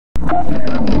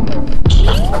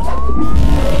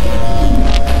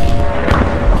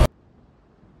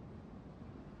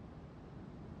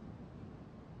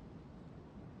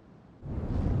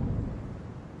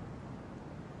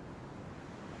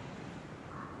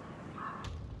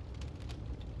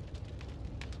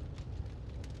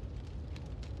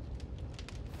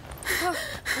Oh,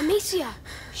 Amicia!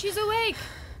 She's awake!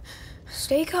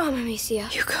 Stay calm, Amicia.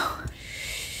 Hugo.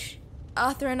 Shh.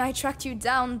 Arthur and I tracked you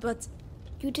down, but...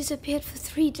 You disappeared for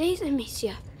 3 days,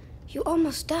 Amicia. You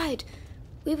almost died.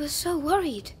 We were so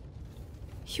worried.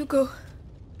 Hugo.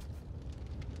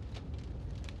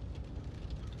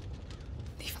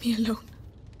 Leave me alone.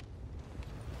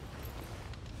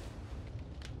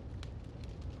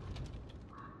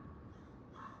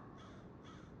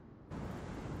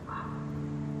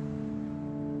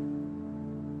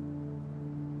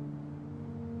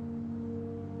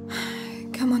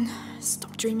 Come on,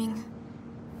 stop dreaming.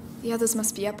 The others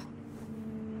must be up.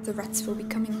 The rats will be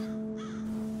coming.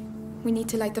 We need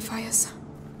to light the fires.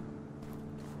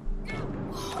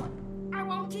 I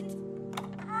want it.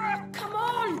 Come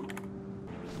on!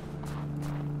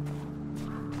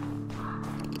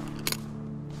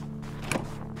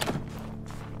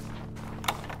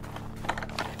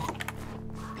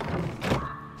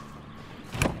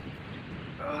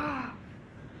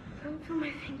 Don't feel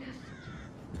my fingers.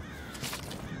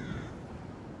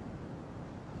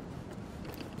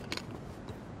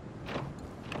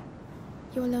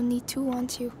 You'll only need 2,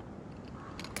 won't you?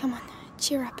 Come on,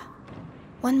 cheer up.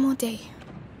 One more day.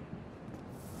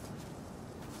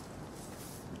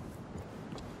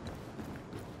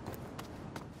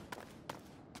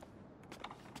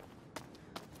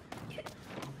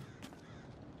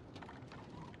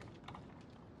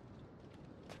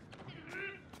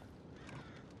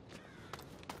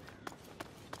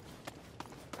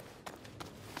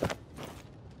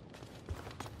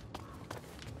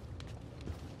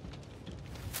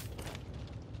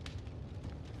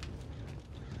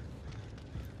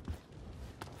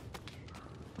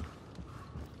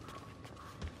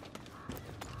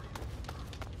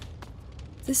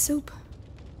 The soup.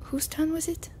 Whose turn was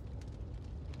it?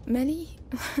 Melly?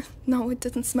 No, it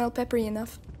didn't smell peppery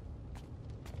enough.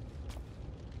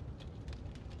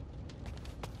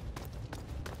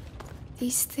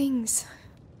 These things.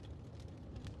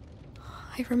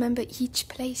 I remember each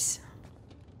place.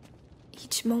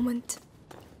 Each moment.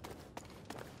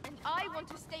 And I want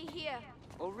to stay here.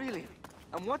 Oh, really?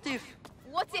 And what if...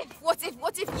 What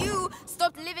if you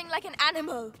stopped living like an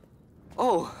animal?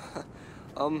 Oh,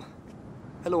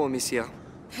 hello, Amicia.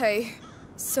 Hey.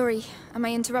 Sorry, am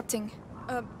I interrupting?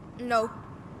 No.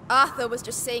 Arthur was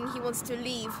just saying he wants to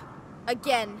leave.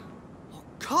 Again. Oh,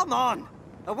 come on!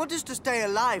 I want us to stay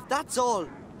alive, that's all.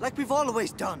 Like we've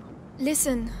always done.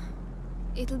 Listen.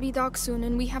 It'll be dark soon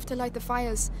and we have to light the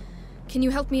fires. Can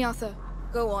you help me, Arthur?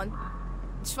 Go on.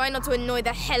 Try not to annoy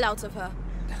the hell out of her.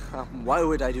 Why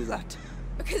would I do that?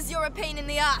 Because you're a pain in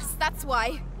the ass, that's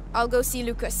why. I'll go see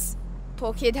Lucas.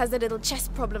 Poor kid has a little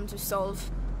chest problem to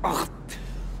solve. Oh.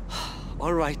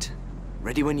 All right.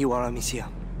 Ready when you are, Amicia.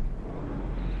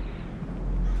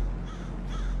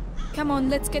 Come on,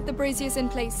 let's get the braziers in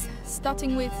place.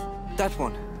 Starting with... That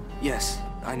one. Yes,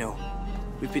 I know.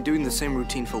 We've been doing the same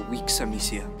routine for weeks,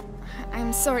 Amicia.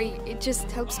 I'm sorry, it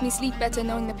just helps me sleep better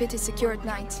knowing the pit is secure at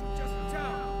night.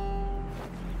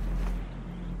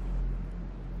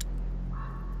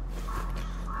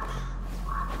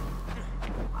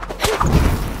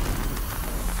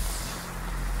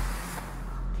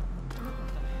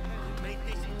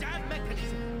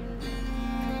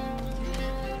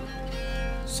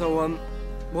 So,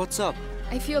 what's up?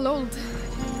 I feel old.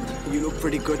 You look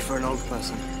pretty good for an old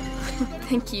person.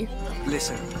 Thank you.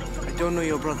 Listen, I don't know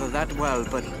your brother that well,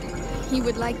 but... He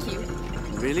would like you.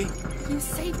 Really? You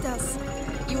saved us.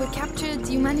 You were captured,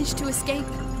 you managed to escape.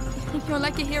 You're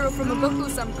like a hero from a book or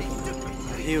something.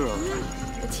 A hero?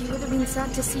 But he would have been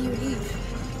sad to see you leave.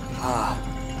 Ah.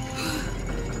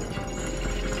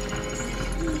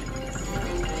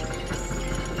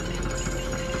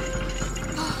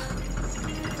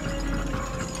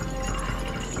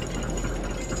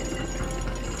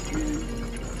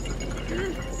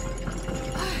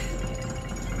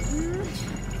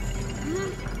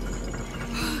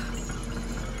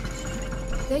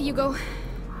 There you go.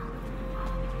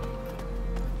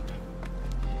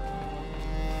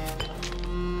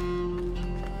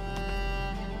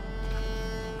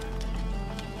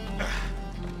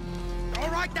 All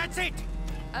right, that's it.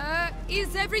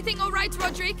 Is everything all right,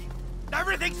 Roderick?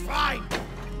 Everything's fine.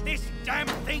 This damn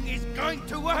thing is going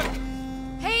to work.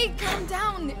 Hey, calm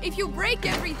down. If you break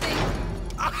everything...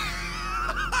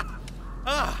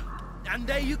 And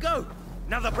there you go.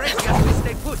 Now the braziers will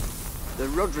stay put. The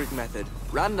Roderick method.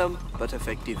 Random, but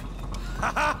effective.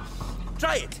 Haha!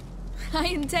 Try it. I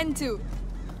intend to.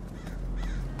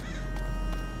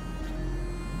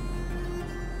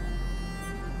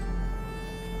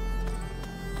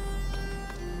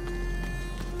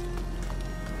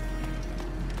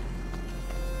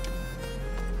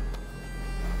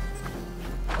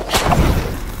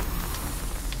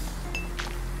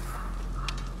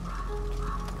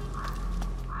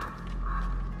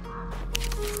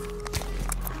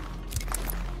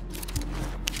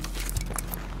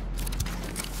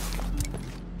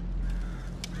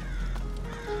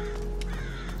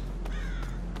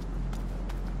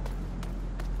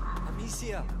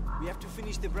 Amicia, we have to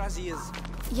finish the braziers.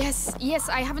 Yes,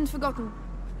 I haven't forgotten.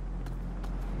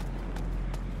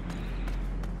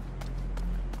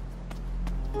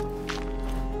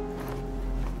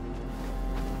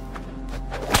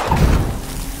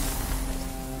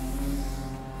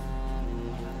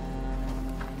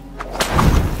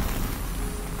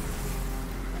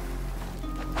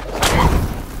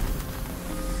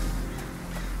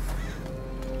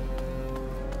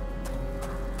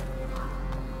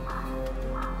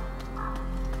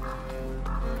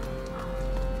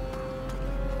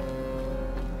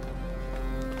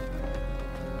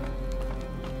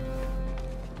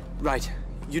 Right,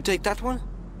 you take that one.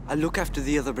 I'll look after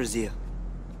the other brazier.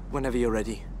 Whenever you're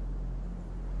ready.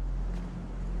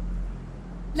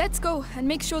 Let's go and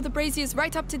make sure the brazier's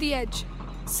right up to the edge.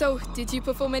 So, did you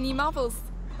perform any marvels?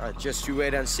 Just you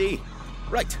wait and see.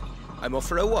 Right, I'm off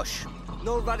for a wash.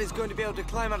 No rat is going to be able to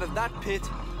climb out of that pit.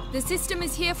 The system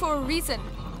is here for a reason.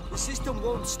 The system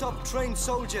won't stop trained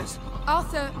soldiers.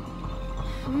 Arthur,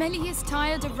 Melly is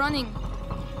tired of running.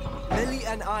 Melly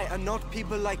and I are not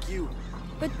people like you.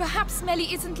 But perhaps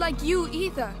Melly isn't like you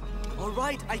either. All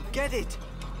right, I get it.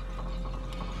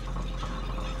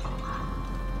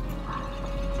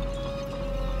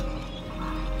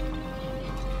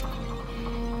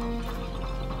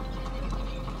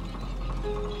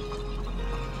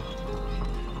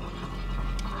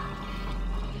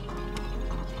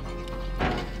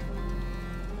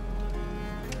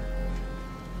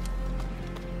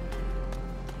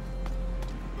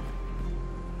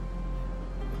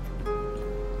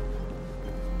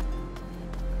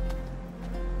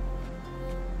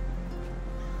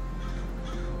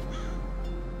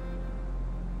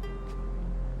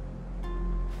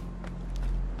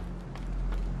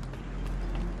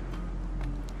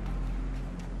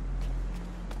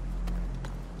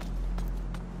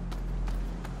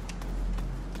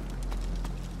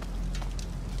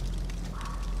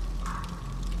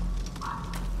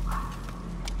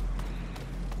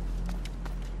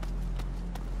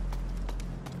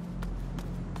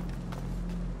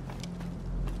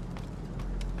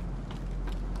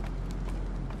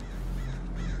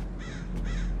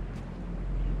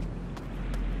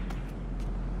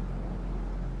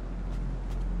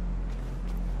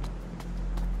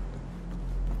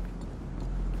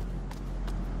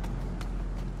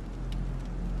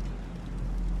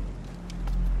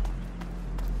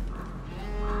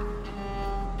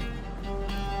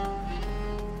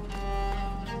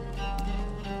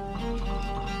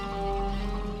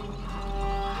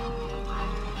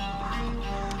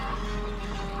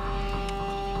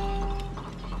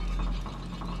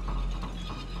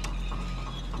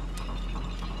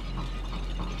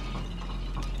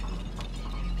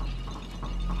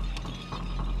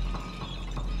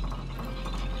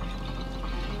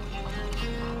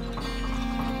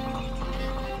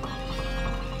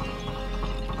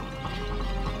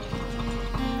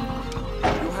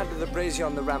 The brazier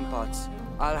on the ramparts.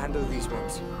 I'll handle these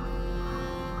ones.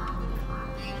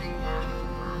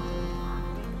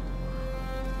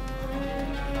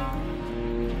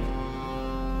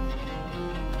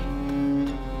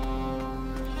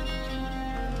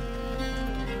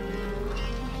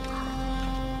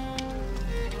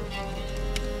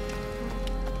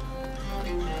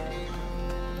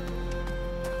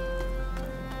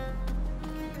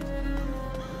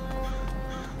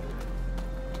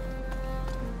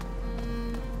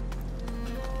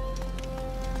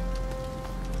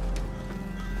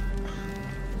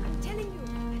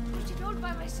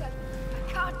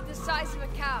 A cart the size of a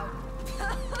cow.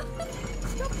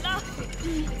 Stop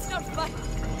laughing. It's not funny.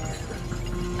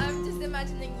 I'm just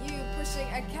imagining you pushing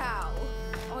a cow.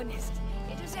 Honest,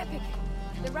 it was epic.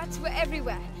 The rats were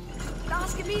everywhere.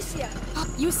 Ask Amicia.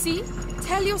 You see?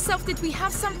 Tell yourself that we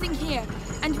have something here,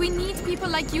 and we need people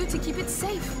like you to keep it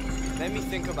safe. Let me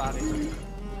think about it.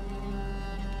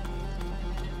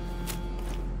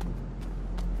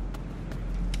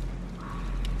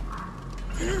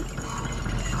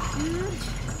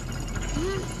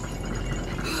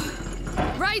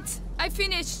 Right, I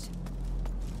finished.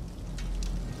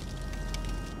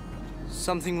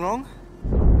 Something wrong?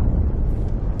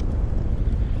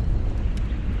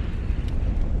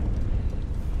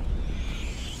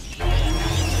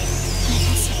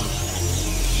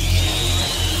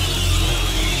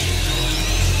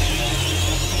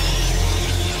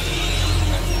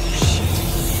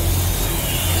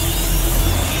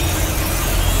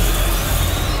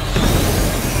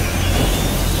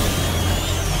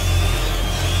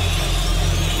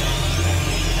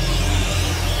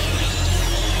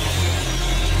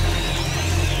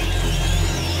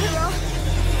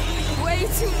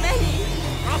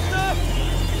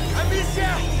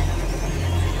 Amicia!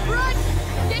 Run!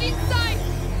 Get inside!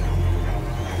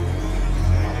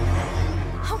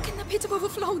 How can the pit have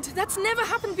overflowed? That's never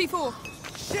happened before.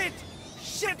 Shit!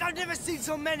 Shit, I've never seen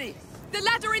so many! The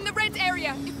ladder in the red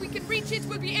area. If we can reach it,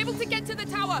 we'll be able to get to the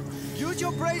tower. Use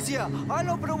your brazier. I'll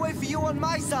open a way for you on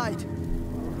my side.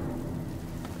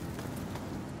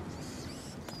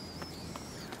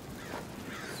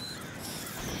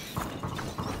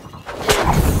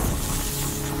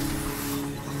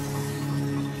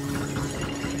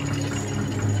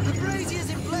 The brazier's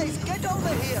in place. Get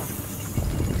over here.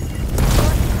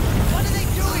 What are they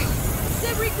doing?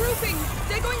 They're regrouping.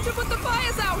 They're going to put the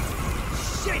fires out.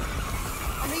 Shit!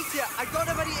 Amicia, I don't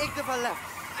have any Ignifer left.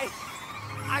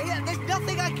 There's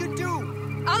nothing I can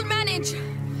do. I'll manage.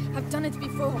 I've done it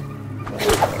before.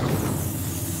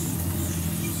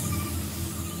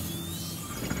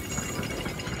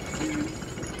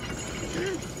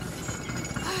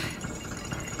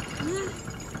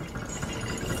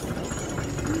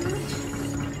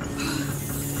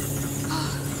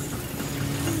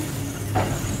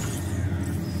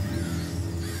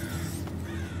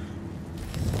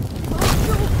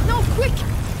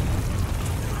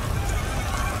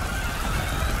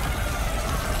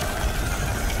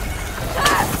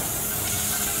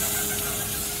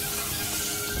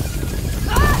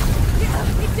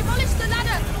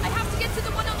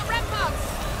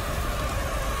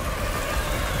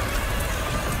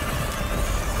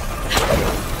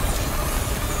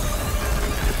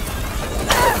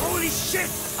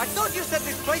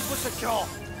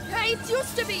 It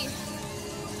used to be!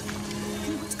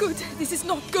 Not good. This is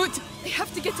not good. I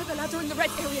have to get to the ladder in the red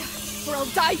area, or I'll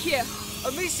die here.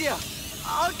 Amicia,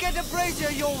 I'll get a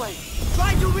brazier your way.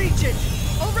 Try to reach it.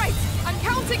 All right, I'm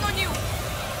counting on you.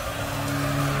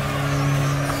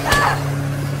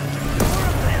 More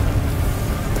of them.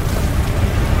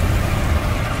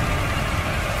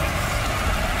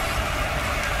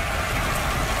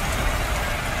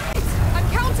 I'm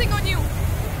counting on you.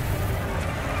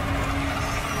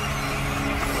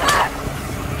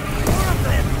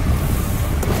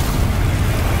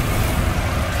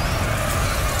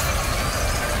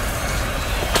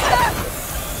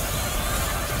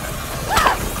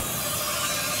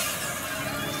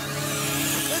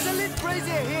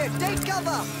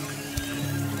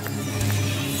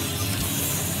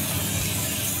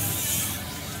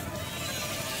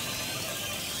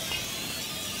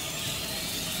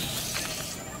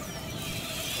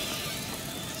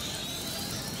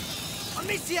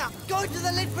 Amicia, go to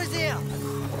the lit brazier!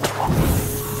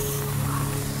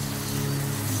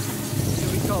 Here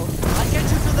we go. I'll get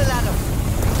you to the ladder.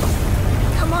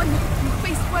 Come on, you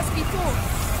faced worse before.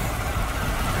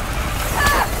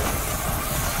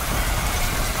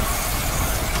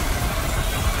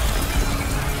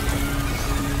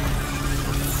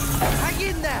 Hang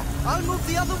in there. I'll move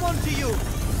the other one to you.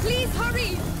 Please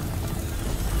hurry.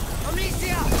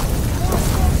 Amicia, more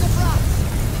swarms of rats.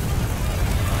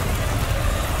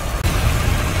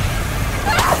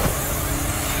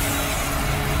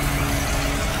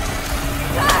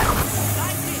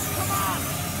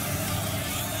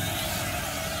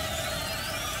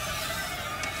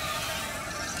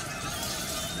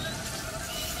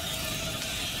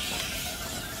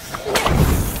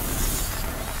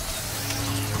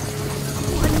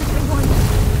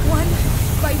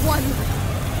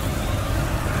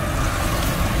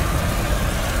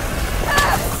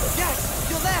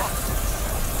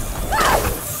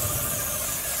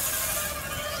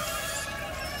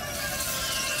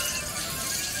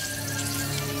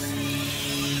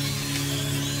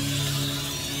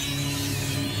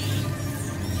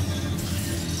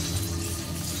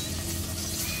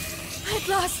 At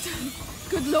last!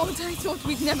 Good Lord, I thought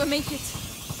we'd never make it.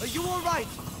 Are you all right?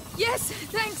 Yes,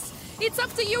 thanks. It's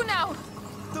up to you now.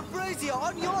 The brazier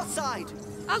on your side.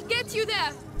 I'll get you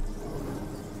there.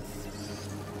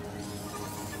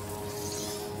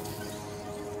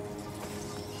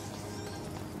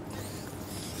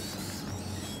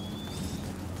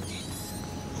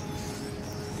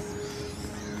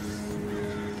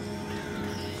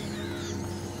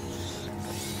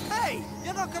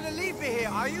 You're not gonna leave me here,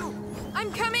 are you?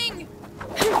 I'm coming!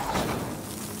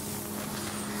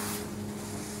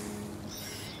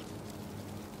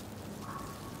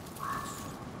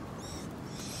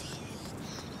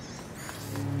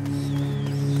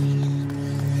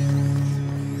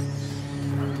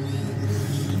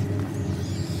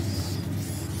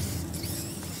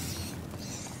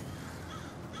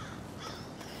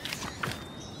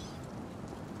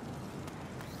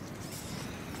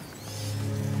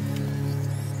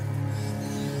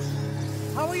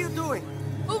 How are you doing?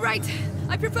 All right,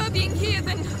 I prefer being here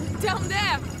than down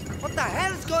there. What the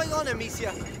hell is going on,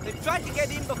 Amicia? They've tried to get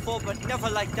in before, but never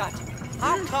like that.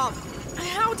 How come?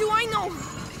 How do I know?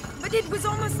 But it was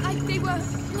almost like they were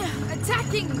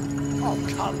attacking. Oh,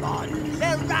 come on.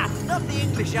 They're rats, not the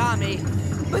English army.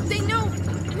 But they know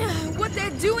what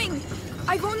they're doing.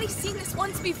 I've only seen this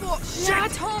once before.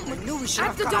 At home, I knew we should at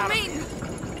have the got out of domain.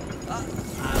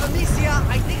 Amicia,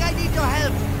 I think I need your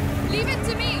help. Leave it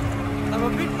to me. I'm a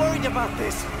bit worried about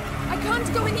this. I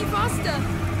can't go any faster.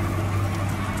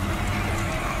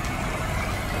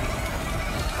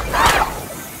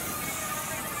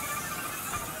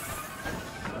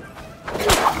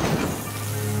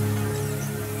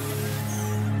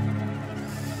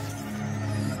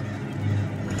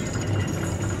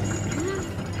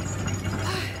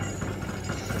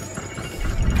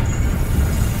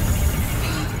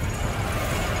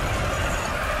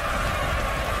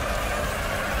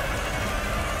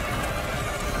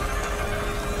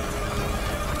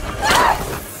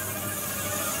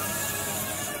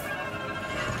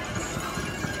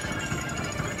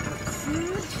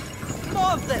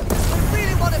 More of them. They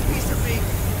really want a piece of me.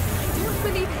 I don't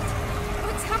believe it.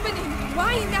 What's happening?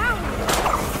 Why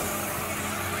now?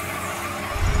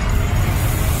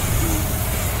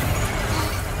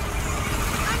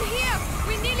 I'm here.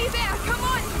 We're nearly there. Come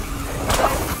on.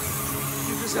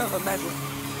 You deserve a medal.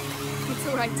 It's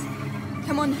all right.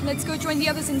 Come on, let's go join the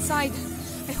others inside.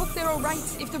 I hope they're all right.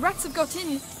 If the rats have got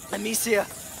in, Amicia,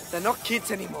 they're not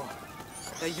kids anymore.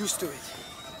 They're used to it.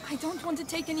 I don't want to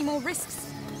take any more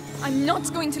risks. I'm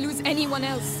not going to lose anyone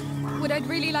else. What I'd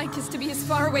really like is to be as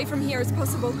far away from here as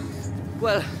possible.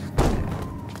 Well,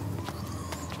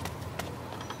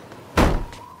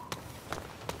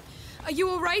 Are you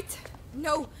all right?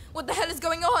 No. What the hell is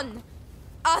going on?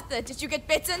 Arthur, did you get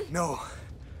bitten? no.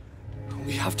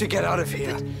 We have to get out of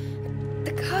here.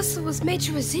 The castle was made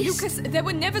to resist. Lucas, there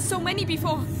were never so many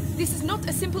before. This is not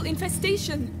a simple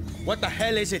infestation. What the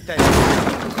hell is it then?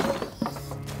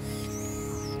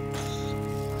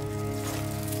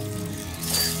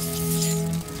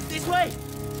 This way!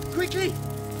 Quickly!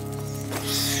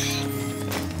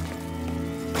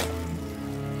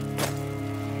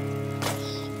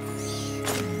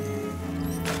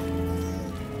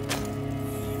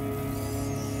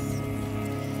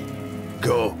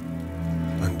 Go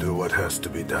and do what has to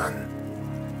be done.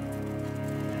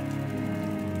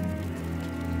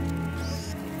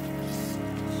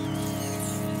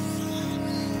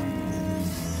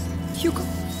 Hugo.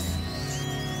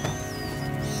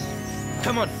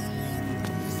 Come on.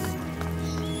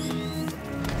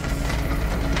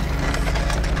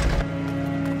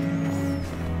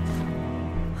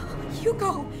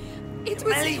 Hugo! It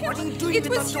was Ellie, him! what are you doing It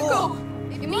with was the Hugo! door?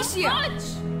 Amicia!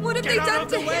 What have Get they out done of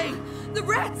to the way. him? The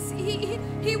rats!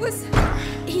 He was...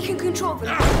 He can control them.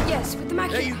 Yes, with the There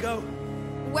magia. you go.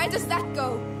 Where does that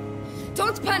go?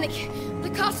 Don't panic. The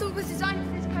castle was designed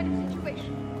for this kind of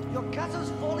situation. Your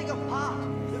castle's falling apart.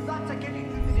 The rats are getting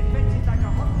through the defenses like a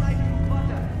hot knife through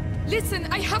butter. Listen,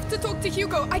 I have to talk to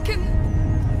Hugo. I can...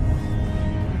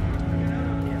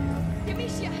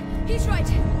 Amicia, he's right.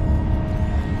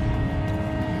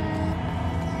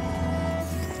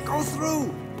 Go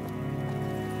through!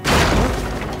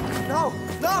 No!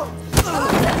 No!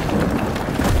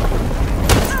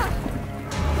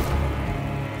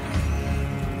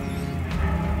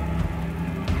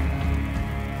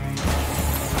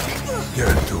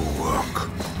 Get to work.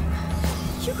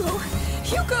 Hugo!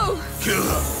 Hugo! Kill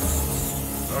her,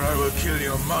 or I will kill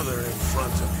your mother in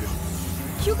front of you.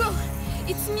 Hugo!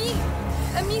 It's me!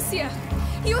 Amicia!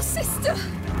 Your sister!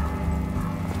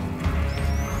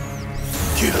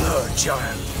 Kill her,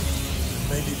 child.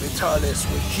 Maybe Vitalis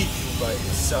will keep you by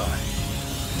his side.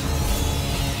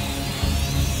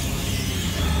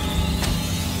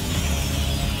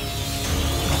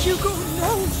 Hugo,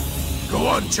 no! Go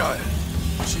on, child.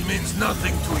 She means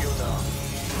nothing to you now.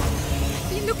 I've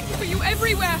been looking for you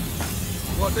everywhere!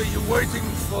 What are you waiting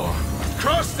for?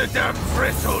 Cross the damn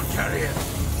threshold, carrier.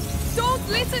 Don't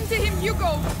listen to him,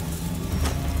 Hugo!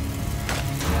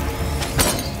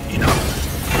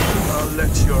 Enough. I'll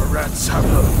let your rats have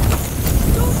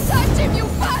her. Don't touch him, you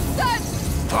bastard!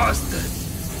 bastard!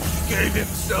 Gave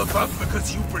himself up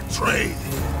because you betrayed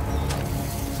him.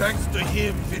 Thanks to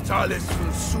him, Vitalis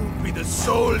will soon be the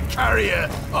sole carrier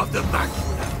of the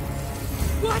macula.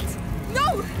 What?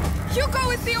 No!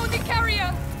 Hugo is the only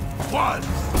carrier! Was!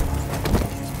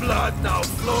 His blood now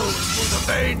flows through the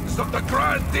veins of the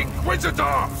Grand Inquisitor!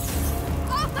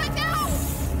 Arthur, no!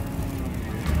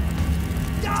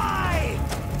 Die!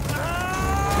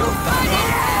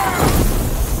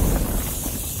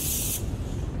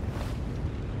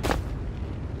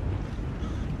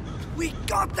 We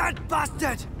got that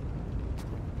bastard!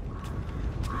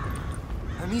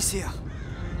 Amicia.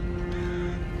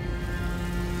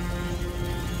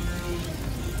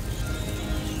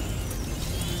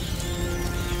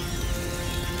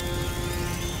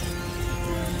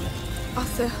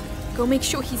 Arthur, go make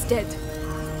sure he's dead.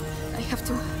 I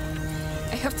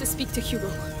have to speak to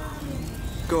Hugo.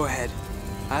 Go ahead.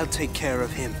 I'll take care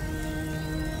of him.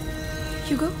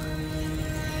 Hugo?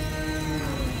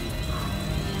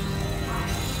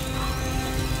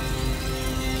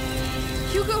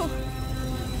 Hugo!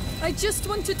 I just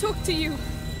want to talk to you.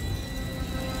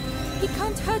 He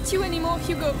can't hurt you anymore,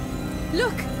 Hugo.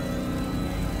 Look!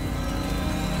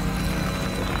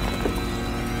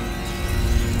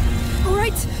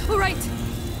 All right.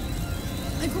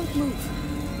 I won't move.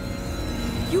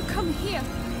 You come here.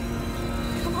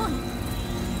 Come on.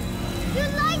 You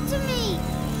lied to me!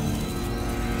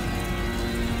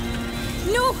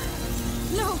 No!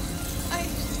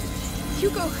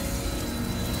 Hugo,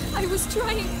 I was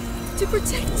trying to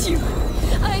protect you.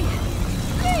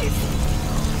 Please!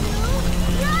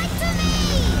 You lied to me!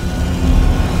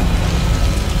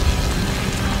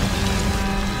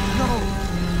 No!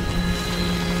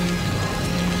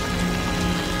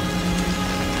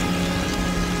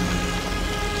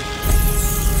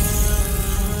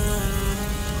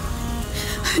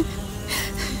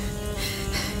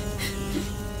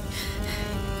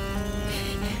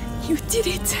 You did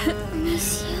it!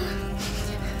 Amicia.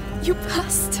 You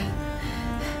passed.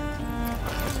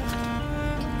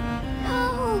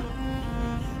 No!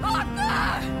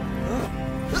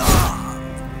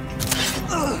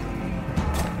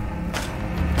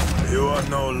 You are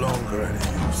no longer any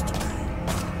use to me.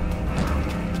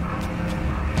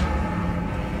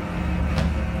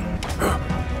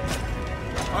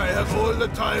 I have all the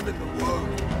time in the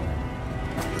world.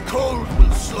 The cold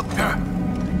will slow.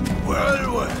 Well.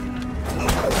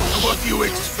 What do you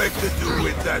expect to do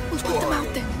with that We'll toy? put them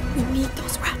out there. We need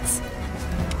those rats.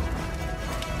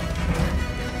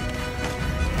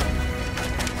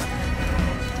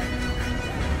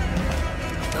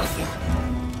 Nothing.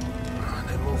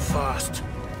 They move fast.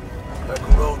 Like a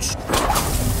roach.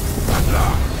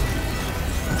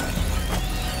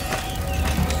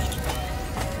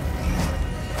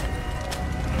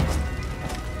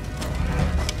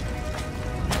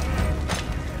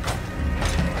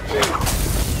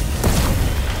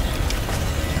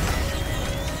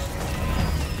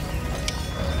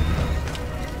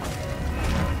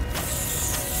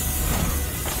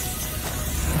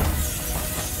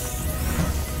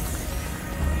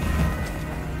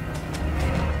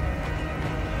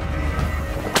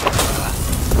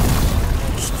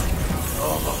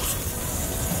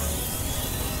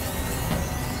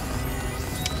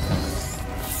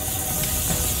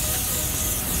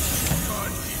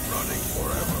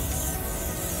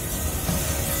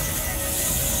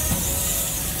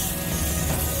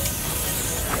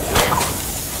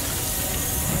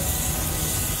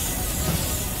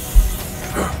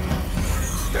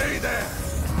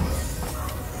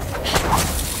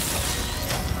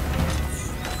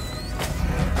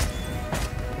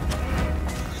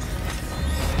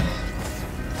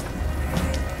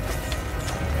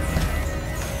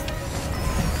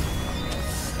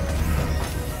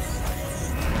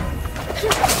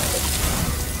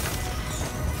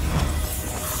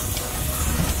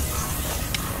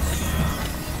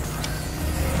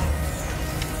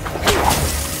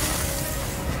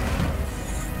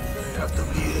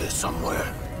 Somewhere.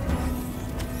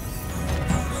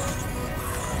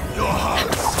 Your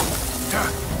house.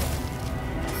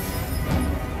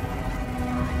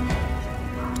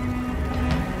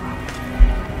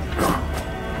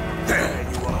 There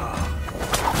you are.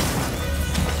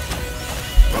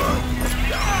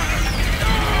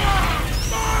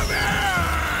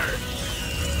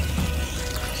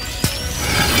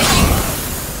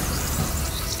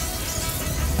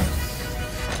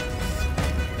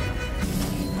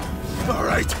 All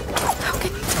right. How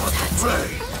can you do that? Play.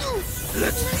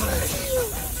 Let's play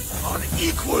on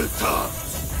equal terms.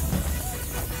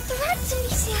 The rats,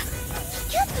 Amicia.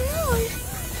 Get them all.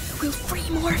 We'll free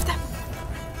more of them.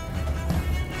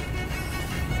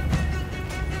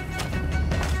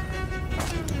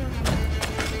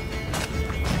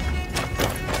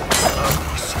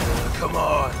 come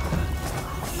on.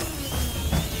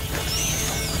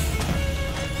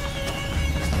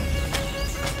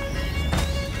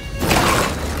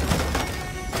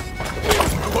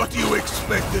 What do you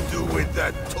expect to do with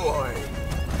that toy?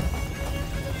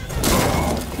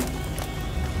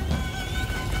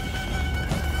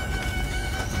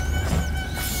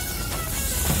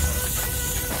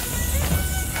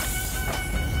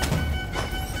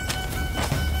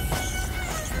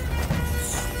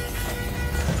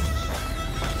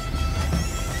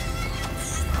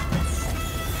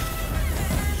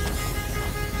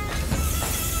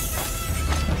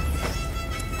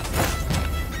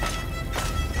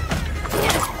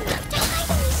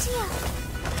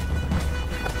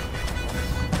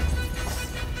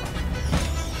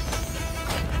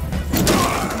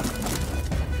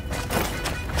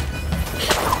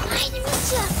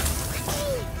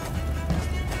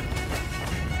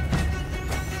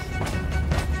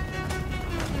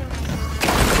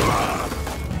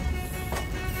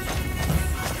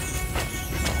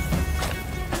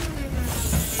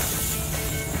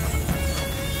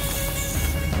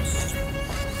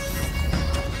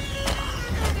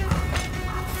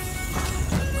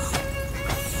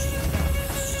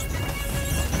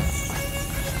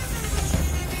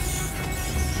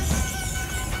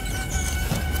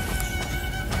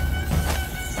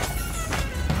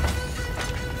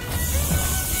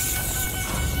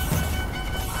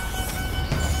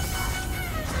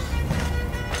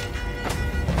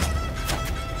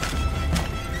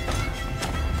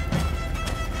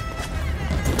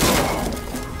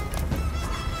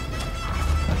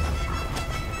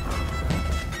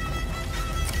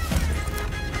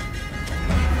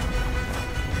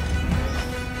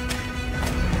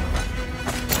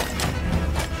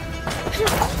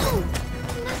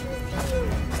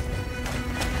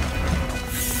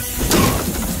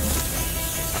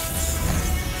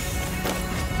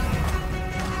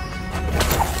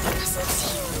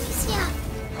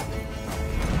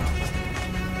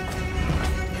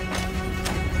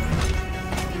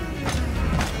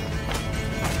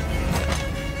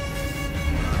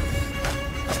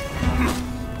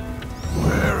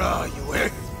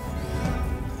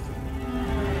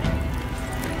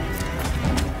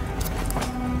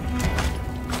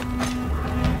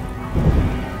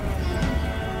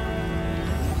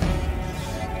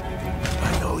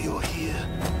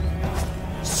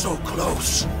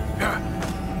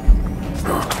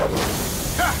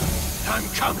 I'm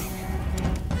coming.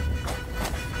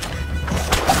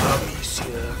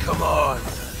 Amicia, come on.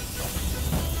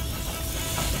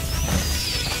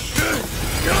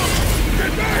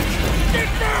 Get back! Get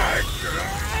back!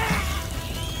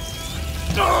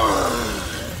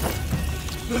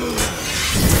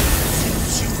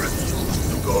 Since you refuse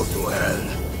to go to hell,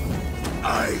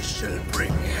 I shall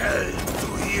bring hell to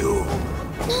you.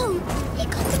 No, he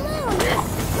got them all.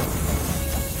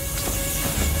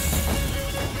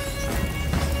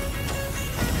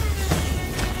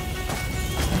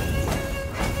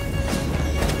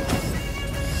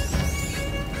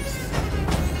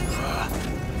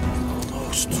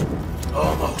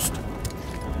 Almost.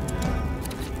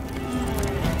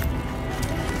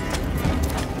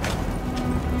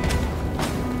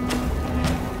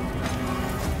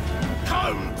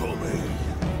 Come to me.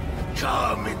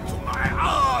 Come into my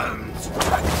arms.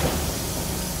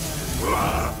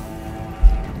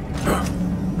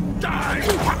 Die.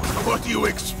 What do you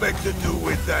expect to do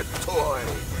with that toy?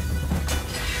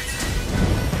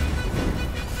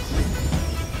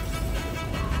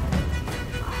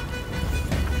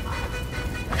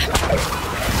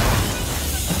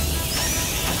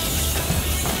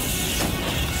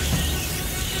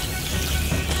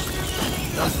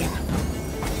 Nothing.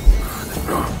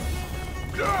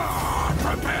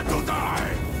 Prepare to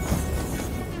die.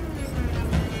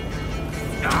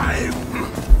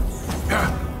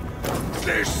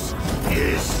 This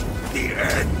is the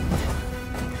end.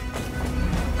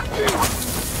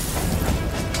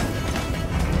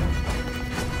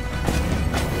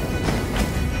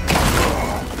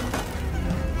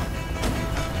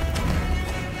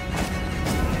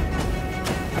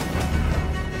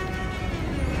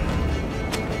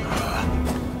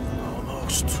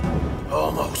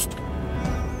 Almost.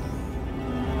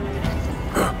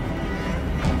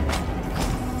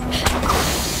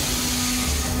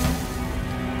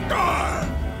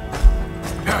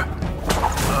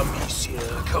 Amicia,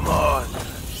 come on.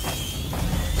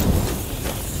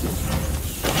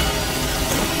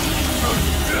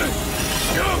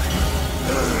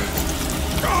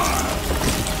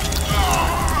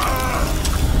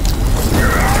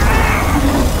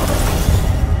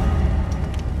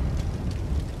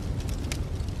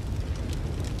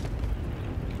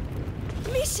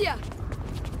 Amicia!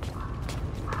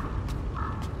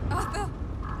 Arthur!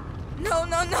 No,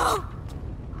 no, no!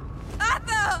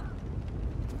 Arthur!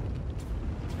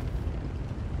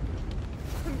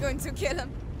 I'm going to kill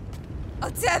him.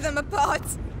 I'll tear them apart.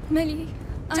 Millie,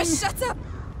 Just shut up,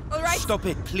 all right? Stop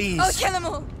it, please. I'll kill them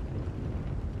all.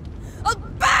 I'll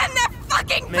burn their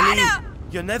fucking Millie, banner!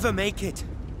 you'll never make it.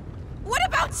 What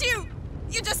about you?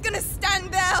 You're just gonna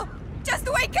stand there?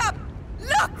 Just wake up!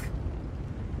 Look!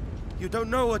 You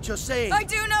don't know what you're saying. I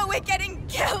do know we're getting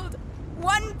killed!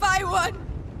 One by one!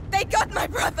 They got my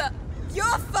brother!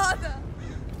 Your father!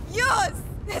 Yours!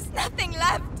 There's nothing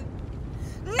left!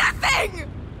 Nothing!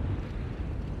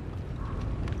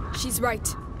 she's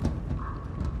right.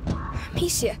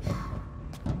 Amicia,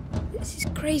 this is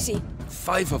crazy.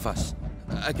 5 of us.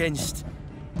 Against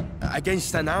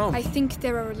an owl. I think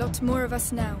there are a lot more of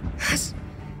us now.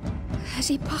 Has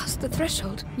he passed the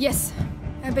threshold? Yes,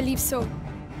 I believe so.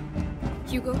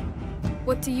 Hugo,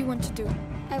 what do you want to do?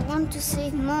 I want to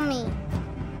save Mommy.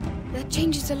 That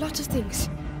changes a lot of things.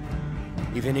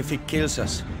 Even if it kills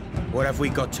us, what have we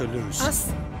got to lose?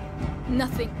 Us?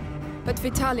 Nothing. But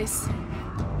Vitalis.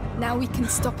 Now we can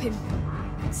stop him.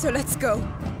 So let's go.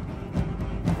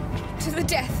 To the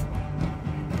death.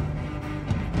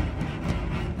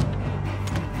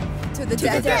 To the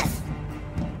death. Death.